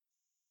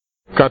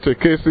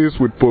Catechesis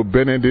with Pope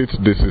Benedict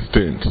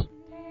XVI.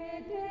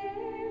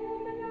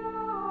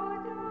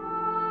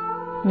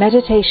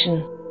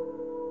 Meditation.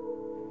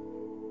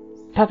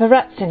 Papa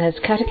Ratzinger's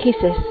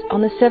Catechesis on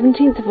the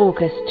 17th of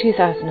August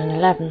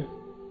 2011.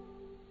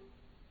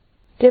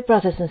 Dear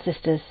brothers and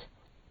sisters,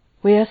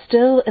 we are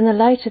still in the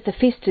light of the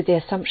Feast of the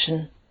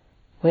Assumption,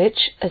 which,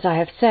 as I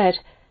have said,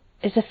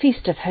 is a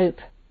feast of hope.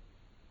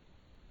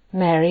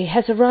 Mary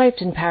has arrived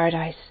in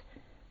Paradise,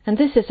 and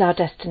this is our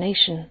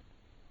destination.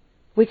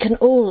 We can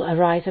all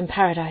arrive in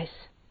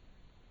Paradise.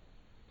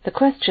 The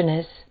question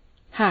is,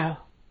 how?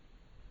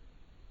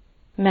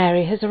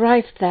 Mary has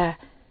arrived there.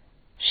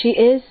 She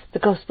is, the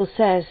Gospel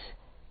says,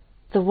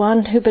 the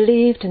one who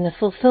believed in the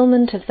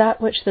fulfillment of that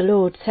which the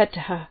Lord said to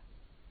her.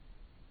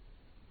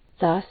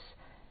 Thus,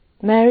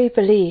 Mary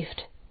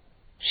believed.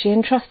 She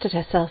entrusted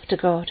herself to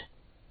God.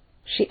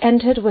 She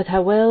entered with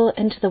her will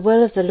into the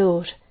will of the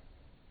Lord,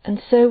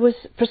 and so was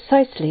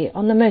precisely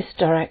on the most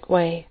direct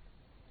way,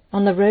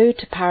 on the road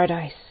to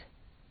Paradise.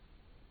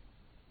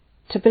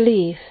 To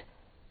believe,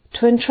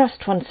 to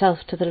entrust oneself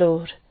to the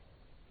Lord,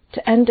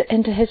 to enter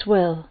into His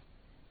will,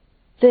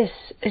 this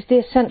is the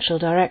essential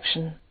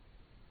direction.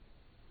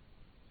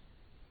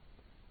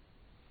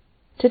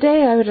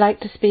 Today I would like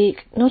to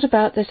speak not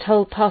about this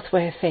whole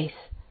pathway of faith,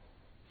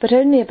 but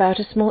only about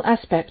a small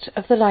aspect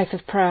of the life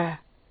of prayer,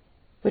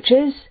 which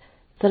is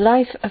the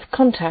life of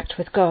contact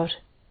with God.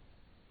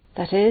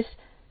 That is,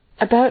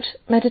 about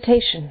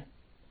meditation.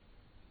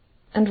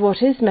 And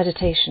what is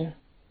meditation?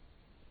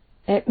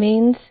 It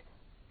means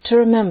to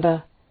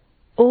remember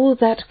all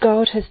that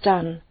God has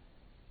done,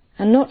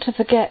 and not to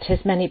forget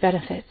His many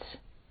benefits.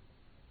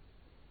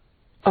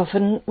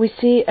 Often we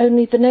see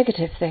only the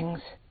negative things.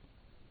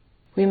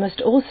 We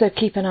must also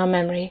keep in our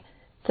memory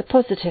the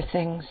positive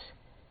things,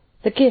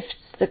 the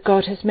gifts that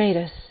God has made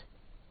us.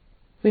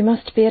 We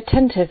must be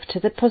attentive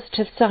to the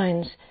positive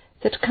signs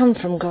that come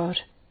from God,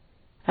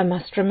 and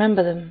must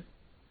remember them.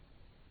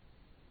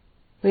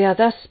 We are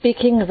thus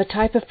speaking of a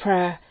type of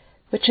prayer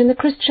which in the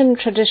Christian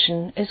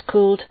tradition is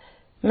called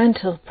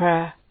mental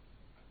prayer.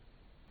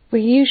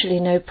 We usually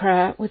know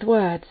prayer with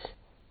words.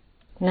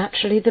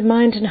 Naturally, the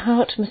mind and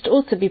heart must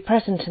also be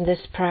present in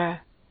this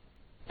prayer.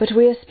 But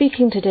we are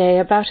speaking today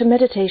about a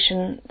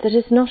meditation that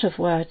is not of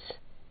words,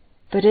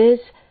 but is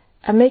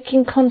a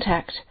making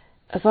contact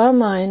of our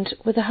mind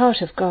with the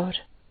heart of God.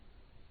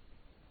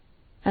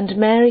 And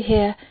Mary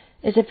here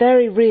is a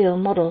very real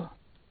model.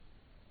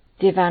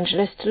 The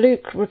evangelist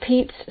Luke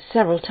repeats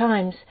several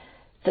times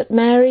that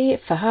Mary,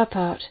 for her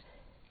part,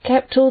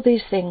 kept all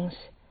these things,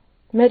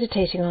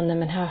 meditating on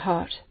them in her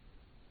heart.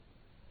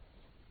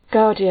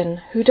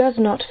 Guardian who does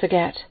not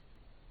forget,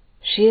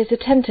 she is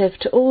attentive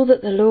to all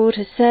that the Lord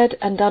has said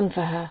and done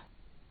for her,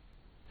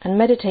 and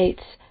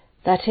meditates,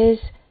 that is,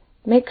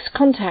 makes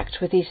contact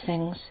with these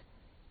things,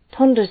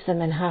 ponders them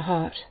in her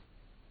heart.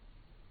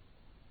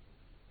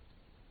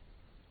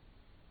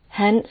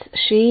 Hence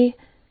she,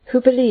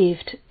 who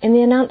believed in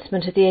the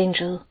announcement of the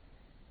angel,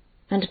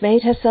 and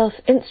made herself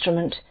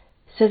instrument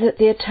so that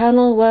the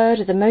eternal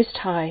Word of the Most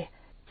High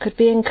could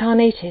be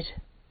incarnated,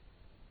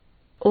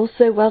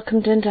 also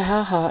welcomed into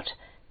her heart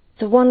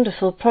the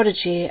wonderful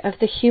prodigy of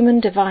the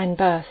human divine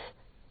birth.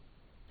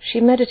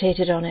 She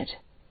meditated on it.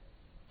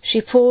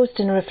 She paused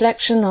in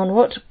reflection on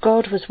what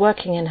God was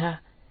working in her,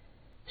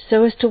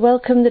 so as to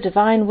welcome the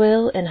divine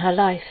will in her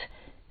life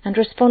and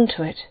respond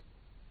to it.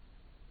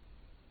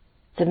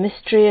 The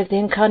mystery of the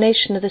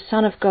incarnation of the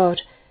Son of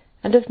God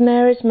and of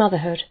Mary's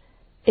motherhood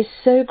is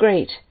so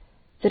great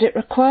that it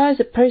requires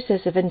a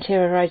process of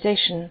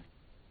interiorization.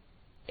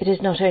 It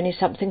is not only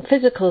something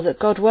physical that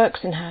God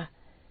works in her,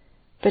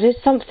 but is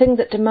something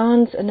that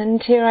demands an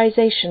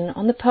interiorization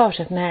on the part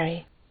of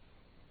Mary,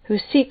 who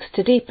seeks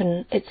to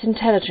deepen its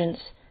intelligence,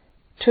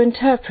 to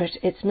interpret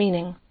its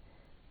meaning,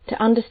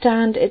 to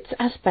understand its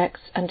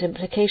aspects and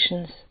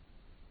implications.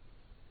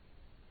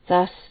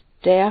 Thus,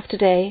 day after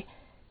day,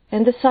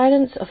 in the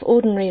silence of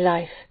ordinary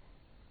life,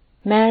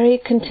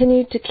 Mary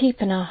continued to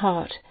keep in her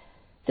heart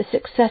the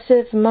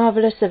successive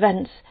marvellous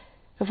events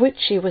of which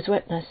she was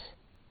witness,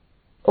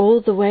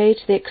 all the way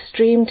to the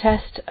extreme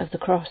test of the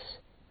cross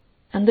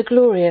and the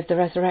glory of the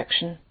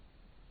resurrection.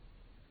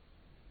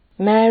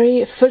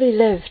 Mary fully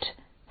lived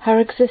her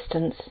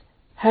existence,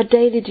 her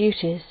daily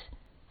duties,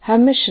 her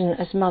mission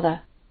as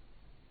mother,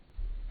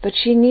 but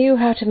she knew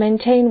how to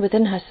maintain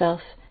within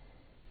herself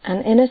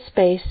an inner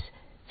space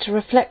to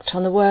reflect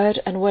on the word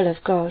and will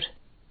of God,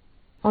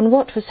 on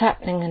what was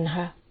happening in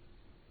her,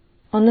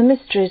 on the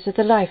mysteries of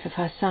the life of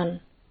her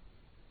Son.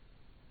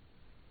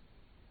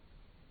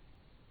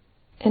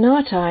 In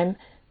our time,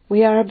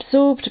 we are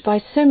absorbed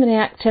by so many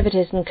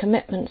activities and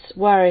commitments,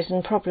 worries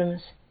and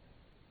problems.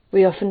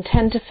 We often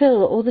tend to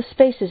fill all the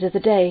spaces of the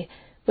day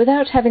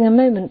without having a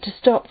moment to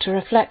stop to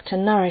reflect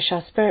and nourish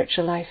our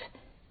spiritual life,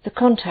 the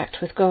contact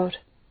with God.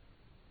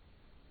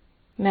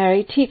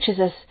 Mary teaches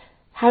us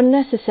how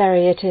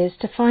necessary it is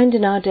to find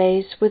in our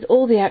days, with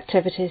all the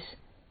activities,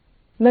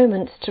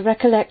 moments to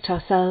recollect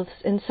ourselves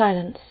in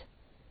silence,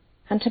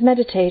 and to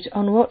meditate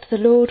on what the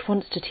Lord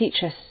wants to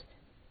teach us,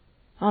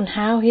 on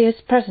how he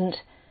is present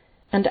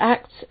and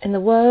acts in the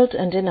world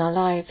and in our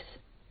lives.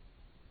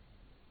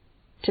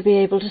 To be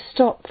able to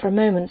stop for a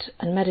moment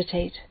and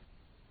meditate.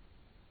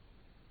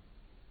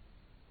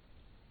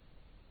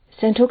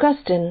 St.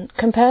 Augustine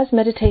compares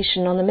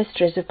meditation on the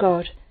mysteries of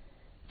God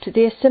to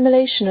the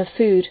assimilation of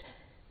food,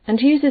 and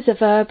uses a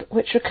verb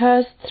which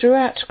recurs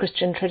throughout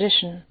Christian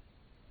tradition,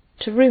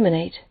 to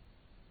ruminate.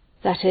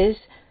 That is,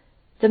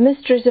 the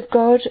mysteries of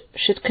God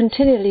should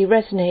continually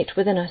resonate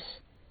within us,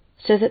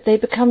 so that they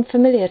become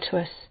familiar to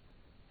us,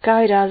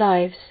 guide our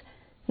lives,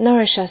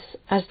 nourish us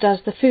as does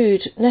the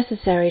food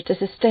necessary to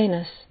sustain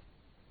us.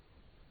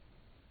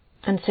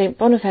 And St.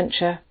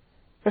 Bonaventure,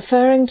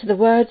 referring to the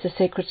words of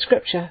sacred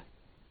Scripture,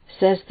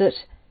 says that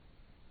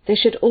they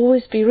should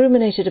always be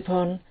ruminated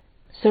upon,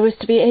 so as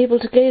to be able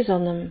to gaze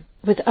on them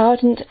with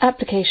ardent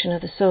application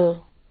of the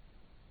soul.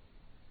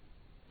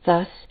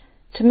 Thus,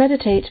 to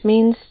meditate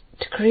means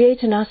to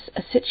create in us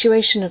a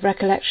situation of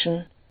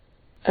recollection,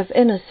 of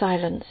inner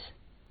silence,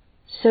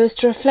 so as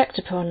to reflect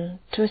upon,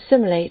 to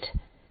assimilate,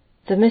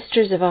 the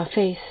mysteries of our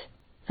faith,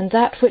 and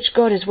that which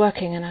God is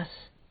working in us,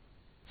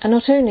 and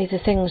not only the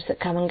things that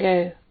come and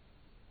go.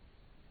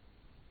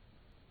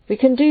 We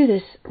can do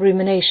this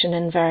rumination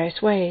in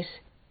various ways.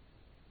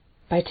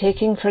 By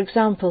taking, for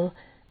example,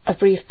 a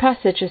brief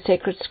passage of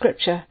sacred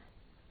Scripture,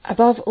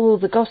 above all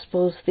the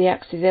Gospels, the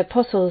Acts of the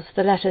Apostles,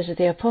 the Letters of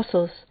the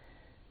Apostles,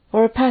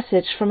 or a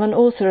passage from an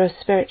author of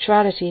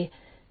spirituality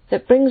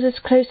that brings us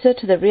closer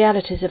to the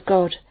realities of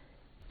God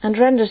and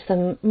renders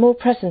them more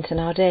present in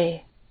our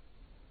day.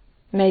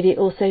 Maybe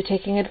also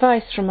taking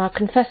advice from our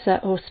confessor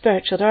or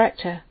spiritual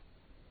director,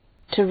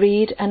 to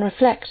read and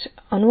reflect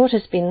on what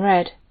has been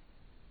read,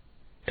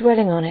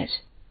 dwelling on it,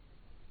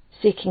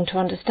 seeking to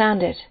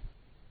understand it,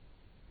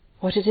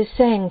 what it is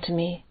saying to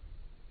me,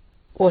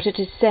 what it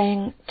is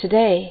saying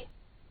today,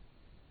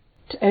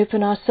 to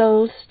open our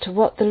souls to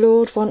what the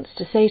Lord wants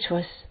to say to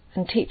us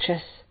and teach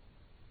us.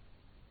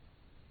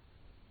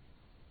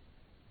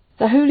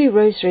 The Holy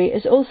Rosary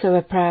is also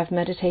a prayer of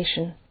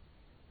meditation.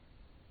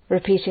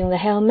 Repeating the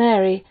Hail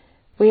Mary,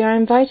 we are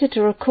invited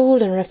to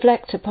recall and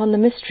reflect upon the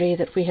mystery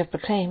that we have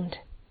proclaimed.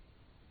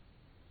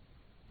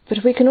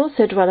 But we can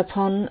also dwell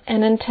upon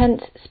an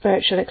intense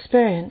spiritual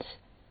experience,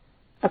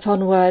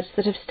 upon words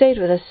that have stayed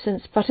with us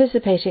since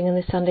participating in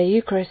the Sunday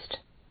Eucharist.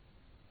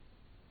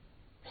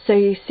 So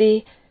you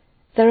see,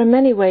 there are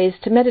many ways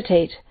to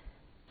meditate,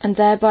 and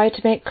thereby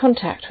to make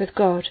contact with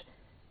God,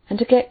 and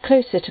to get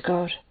closer to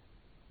God,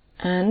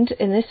 and,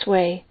 in this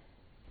way,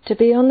 to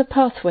be on the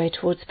pathway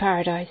towards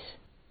paradise.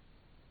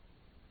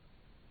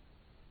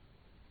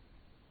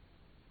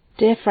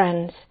 Dear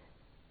friends,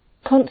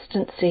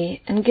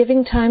 constancy in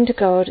giving time to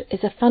God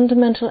is a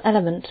fundamental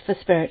element for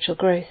spiritual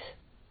growth.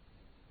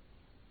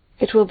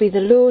 It will be the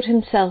Lord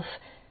himself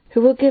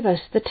who will give us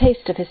the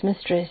taste of his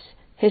mysteries,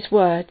 his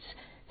words,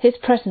 his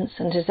presence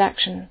and his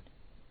action,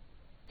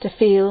 to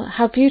feel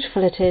how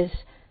beautiful it is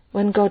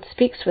when God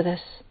speaks with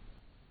us.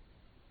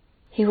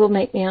 He will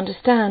make me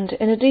understand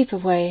in a deeper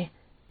way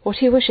what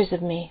he wishes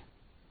of me.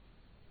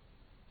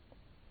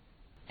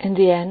 In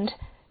the end,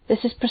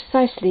 this is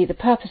precisely the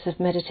purpose of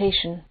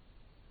meditation,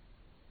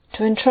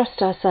 to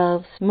entrust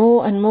ourselves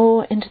more and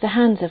more into the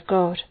hands of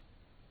God,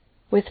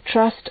 with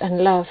trust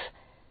and love,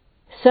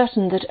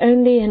 certain that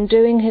only in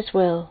doing his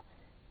will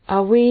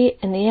are we,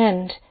 in the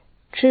end,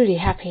 truly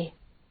happy.